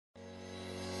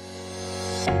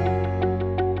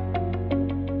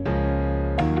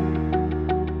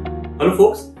Hello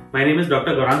folks, my name is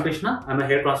Dr. Gaurang Krishna. I'm a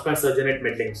hair transplant surgeon at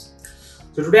Medlinks.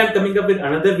 So today I'm coming up with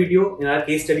another video in our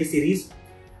case study series,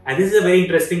 and this is a very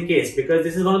interesting case because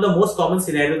this is one of the most common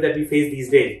scenarios that we face these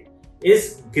days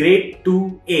is grade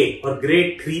 2A or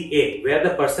grade 3A, where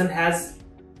the person has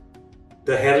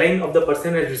the hairline of the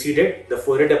person has receded, the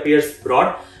forehead appears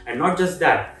broad, and not just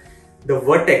that, the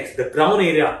vertex, the crown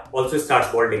area also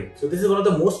starts balding. So this is one of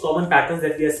the most common patterns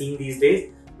that we are seeing these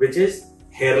days, which is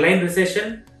hairline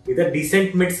recession with a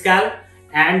decent mid scalp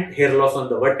and hair loss on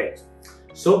the vertex.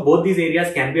 So both these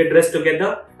areas can be addressed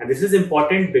together, and this is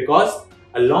important because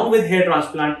along with hair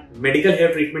transplant, medical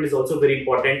hair treatment is also very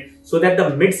important so that the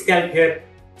mid scalp hair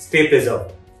stay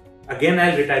preserved. Again,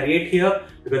 I'll reiterate here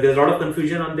because there's a lot of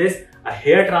confusion on this. A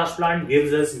hair transplant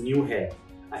gives us new hair.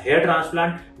 A hair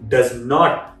transplant does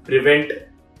not prevent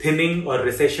thinning or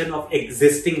recession of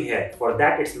existing hair. For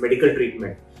that, it's medical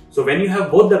treatment. So when you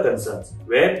have both the concerns,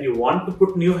 where you want to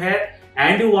put new hair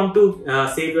and you want to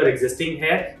save your existing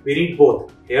hair, we need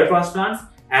both hair transplants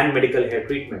and medical hair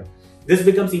treatment. This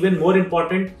becomes even more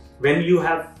important when you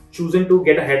have chosen to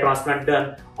get a hair transplant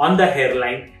done on the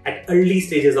hairline at early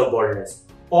stages of baldness,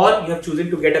 or you have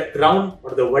chosen to get a crown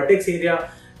or the vertex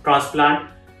area transplant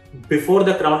before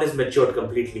the crown is matured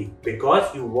completely,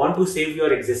 because you want to save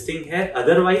your existing hair.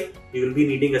 Otherwise, you will be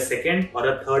needing a second or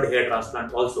a third hair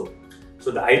transplant also.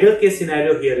 So the ideal case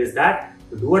scenario here is that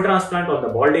you do a transplant on the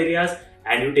bald areas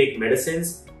and you take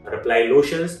medicines or apply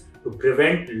lotions to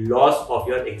prevent loss of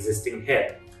your existing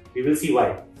hair. We will see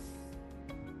why.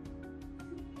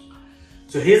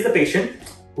 So here's the patient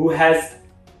who has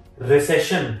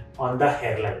recession on the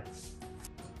hairline.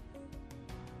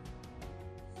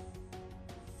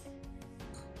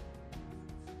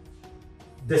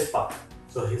 This part.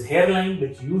 So his hairline,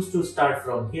 which used to start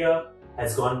from here,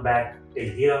 has gone back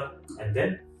till here, and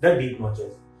then the deep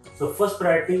notches. So first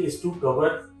priority is to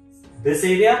cover this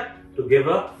area to give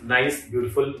a nice,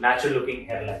 beautiful, natural looking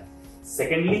hairline.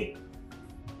 Secondly,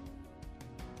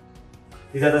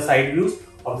 these are the side views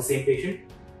of the same patient.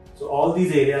 So all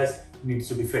these areas needs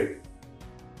to be filled.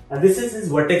 And this is his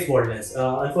vertex baldness.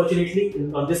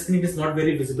 Unfortunately, on this screen it is not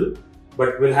very visible,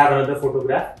 but we'll have another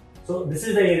photograph. So this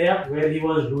is the area where he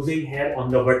was losing hair on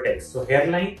the vertex. So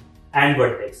hairline and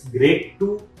vertex, grade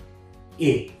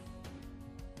 2A.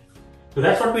 So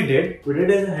that's what we did. We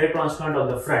did a hair transplant on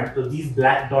the front. So these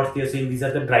black dots they are saying these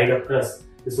are the dried up crust.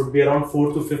 This would be around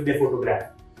 4th to 5th day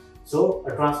photograph. So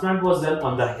a transplant was done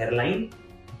on the hairline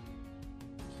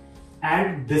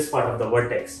and this part of the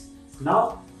vertex.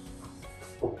 Now,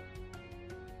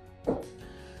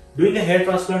 doing a hair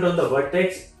transplant on the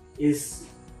vertex is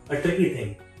a tricky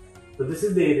thing. So this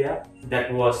is the area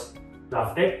that was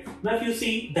grafted. Now if you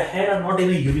see, the hair are not in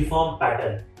a uniform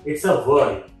pattern. It's a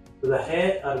whirl. So the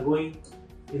hair are going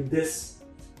in this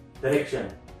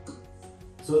direction.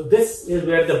 So this is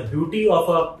where the beauty of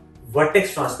a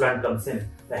vertex transplant comes in.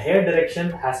 The hair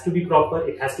direction has to be proper.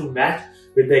 It has to match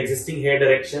with the existing hair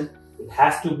direction. It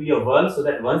has to be a whirl so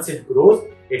that once it grows,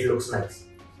 it looks nice.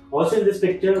 Also in this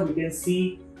picture, we can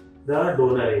see the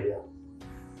donor area.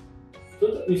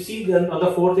 So you see on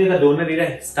the 4th day, the donor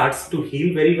area starts to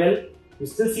heal very well. You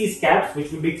still see scabs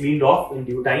which will be cleaned off in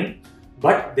due time,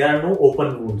 but there are no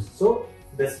open wounds. So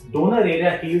this donor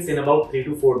area heals in about 3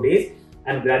 to 4 days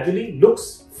and gradually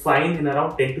looks fine in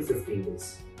around 10 to 15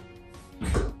 days.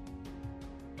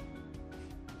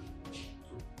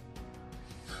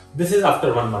 This is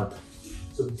after 1 month.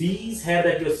 So these hair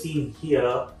that you're seeing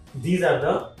here, these are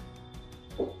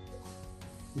the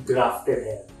grafted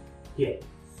hair here.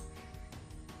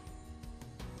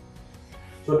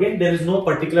 So again, there is no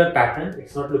particular pattern.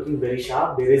 It's not looking very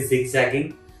sharp. There is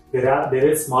zigzagging. There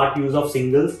is smart use of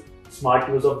singles, smart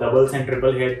use of doubles and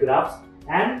triple hair grafts,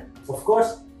 and of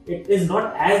course, it is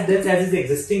not as dense as his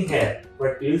existing hair.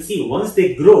 But you'll see once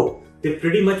they grow, they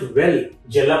pretty much well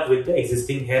gel up with the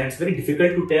existing hair. It's very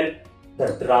difficult to tell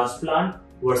the transplant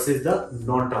versus the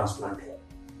non-transplant hair.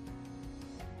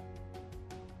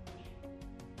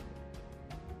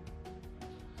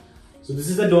 So this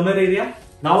is the donor area.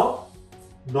 Now,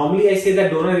 normally I say that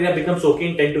donor area becomes okay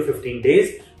in 10 to 15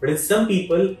 days, but in some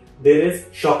people there is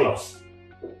shock loss.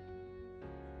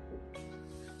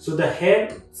 So the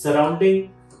hair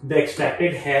surrounding the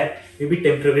extracted hair may be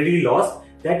temporarily lost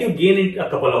that you gain in a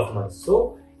couple of months.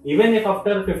 So even if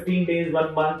after 15 days,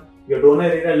 1 month, your donor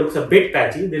area looks a bit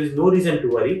patchy, there is no reason to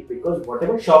worry, because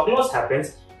whatever shock loss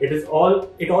happens, it all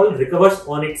recovers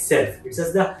on itself. It's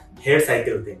just the hair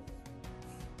cycle thing.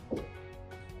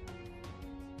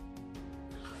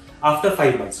 After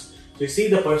 5 months, so you see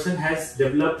the person has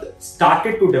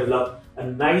started to develop a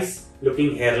nice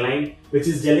looking hairline which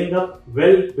is gelling up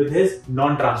well with his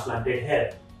non-transplanted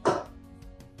hair.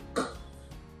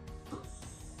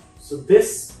 So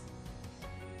this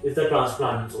is the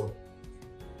transplant zone.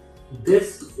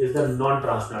 This is the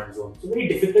non-transplant zone. So very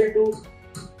difficult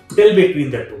to tell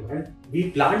between the two, and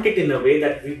we plant it in a way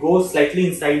that we go slightly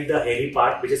inside the hairy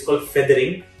part, which is called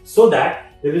feathering, so that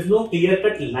there is no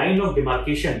clear-cut line of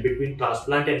demarcation between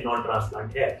transplant and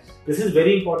non-transplant hair. This is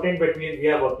very important when we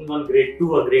are working on grade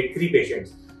 2 or grade 3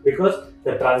 patients, because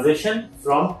the transition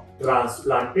from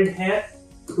transplanted hair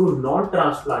to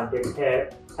non-transplanted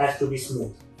hair has to be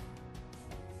smooth.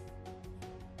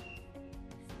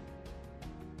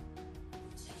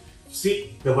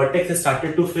 See, the vertex has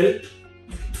started to fill.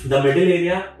 The middle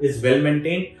area is well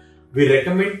maintained. We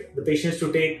recommend the patients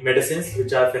to take medicines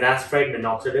which are finasteride,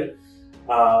 minoxidil.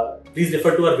 Please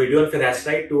refer to our video on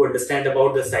finasteride to understand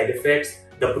about the side effects,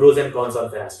 the pros and cons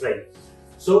on finasteride.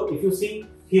 So if you see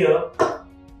here,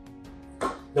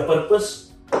 the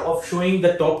purpose of showing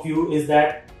the top view is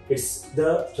that it's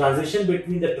the transition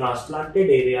between the transplanted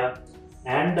area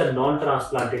and the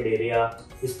non-transplanted area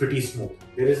is pretty smooth.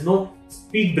 There is no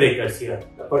speed breakers here.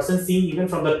 The person seeing even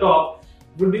from the top,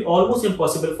 it will be almost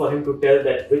impossible for him to tell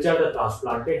that which are the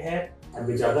transplanted hair and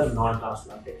which are the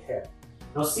non-transplanted hair.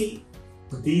 Now see,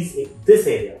 this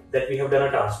area that we have done a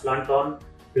transplant on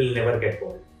will never get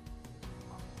bald.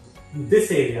 This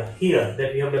area here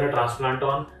that we have done a transplant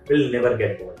on will never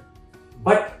get bald.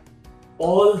 But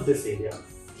all this area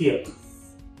here,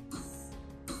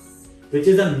 which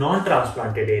is a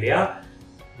non-transplanted area,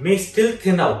 may still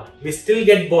thin out, may still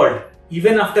get bald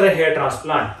even after a hair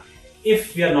transplant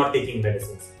if we are not taking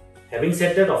medicines. Having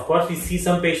said that, of course, we see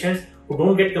some patients who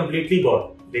don't get completely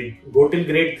bald. They go till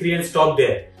grade 3 and stop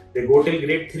there. They go till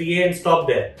grade 3A and stop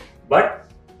there.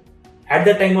 But at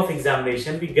the time of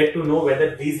examination, we get to know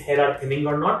whether these hair are thinning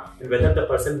or not and whether the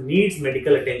person needs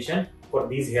medical attention for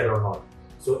these hair or not.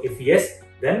 So if yes,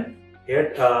 then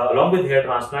along with hair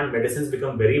transplant, medicines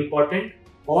become very important.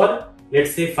 Or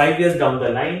let's say 5 years down the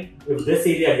line, if this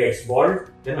area gets bald,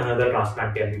 then another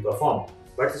transplant can be performed.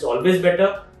 But it's always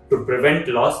better to prevent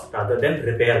loss rather than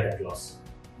repair that loss.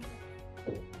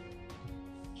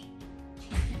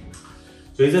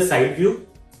 So here's a side view.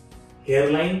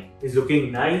 Hairline is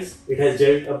looking nice. It has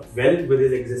gelled up well with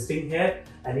his existing hair,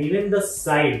 and even the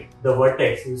side, the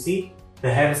vertex, you see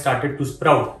the hair has started to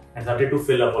sprout and started to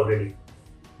fill up already.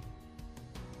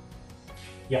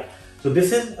 Yeah. So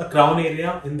this is a crown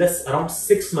area in this around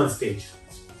 6 month stage.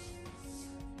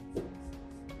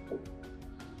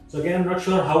 So again, I'm not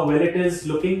sure how well it is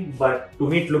looking, but to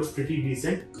me it looks pretty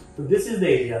decent. So this is the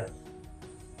area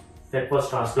that was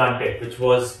transplanted, which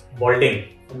was balding.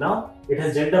 And now it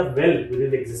has gelled up well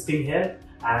with the existing hair,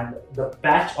 and the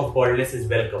patch of baldness is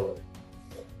well covered.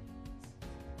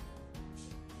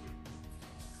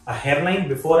 A hairline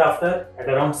before after at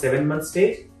around 7 month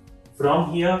stage,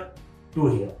 from here to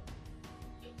here.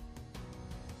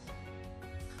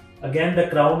 Again, the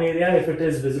crown area, if it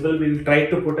is visible, we'll try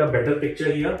to put a better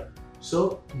picture here.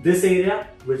 So this area,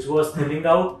 which was thinning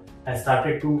out, has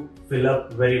started to fill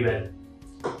up very well.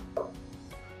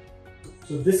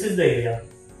 So this is the area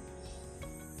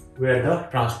where the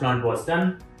transplant was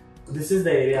done. This is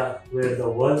the area where the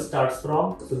whorl starts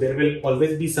from. So there will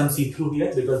always be some see-through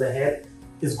here because the hair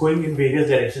is going in various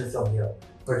directions from here.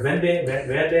 But when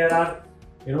where they are,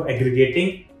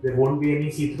 aggregating, there won't be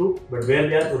any see-through. But where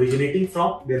they are originating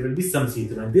from, there will be some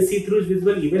see-through. And this see-through is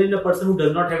visible even in a person who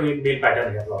does not have male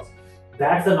pattern hair loss.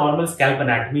 That's the normal scalp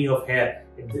anatomy of hair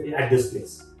at this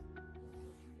place.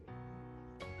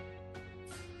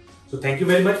 So thank you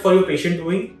very much for your patient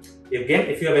viewing. Again,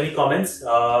 if you have any comments,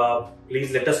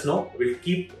 please let us know. We'll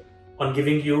keep on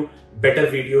giving you better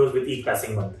videos with each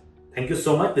passing month. Thank you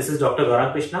so much. This is Dr.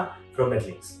 Gaurang Krishna from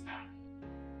Medlinks.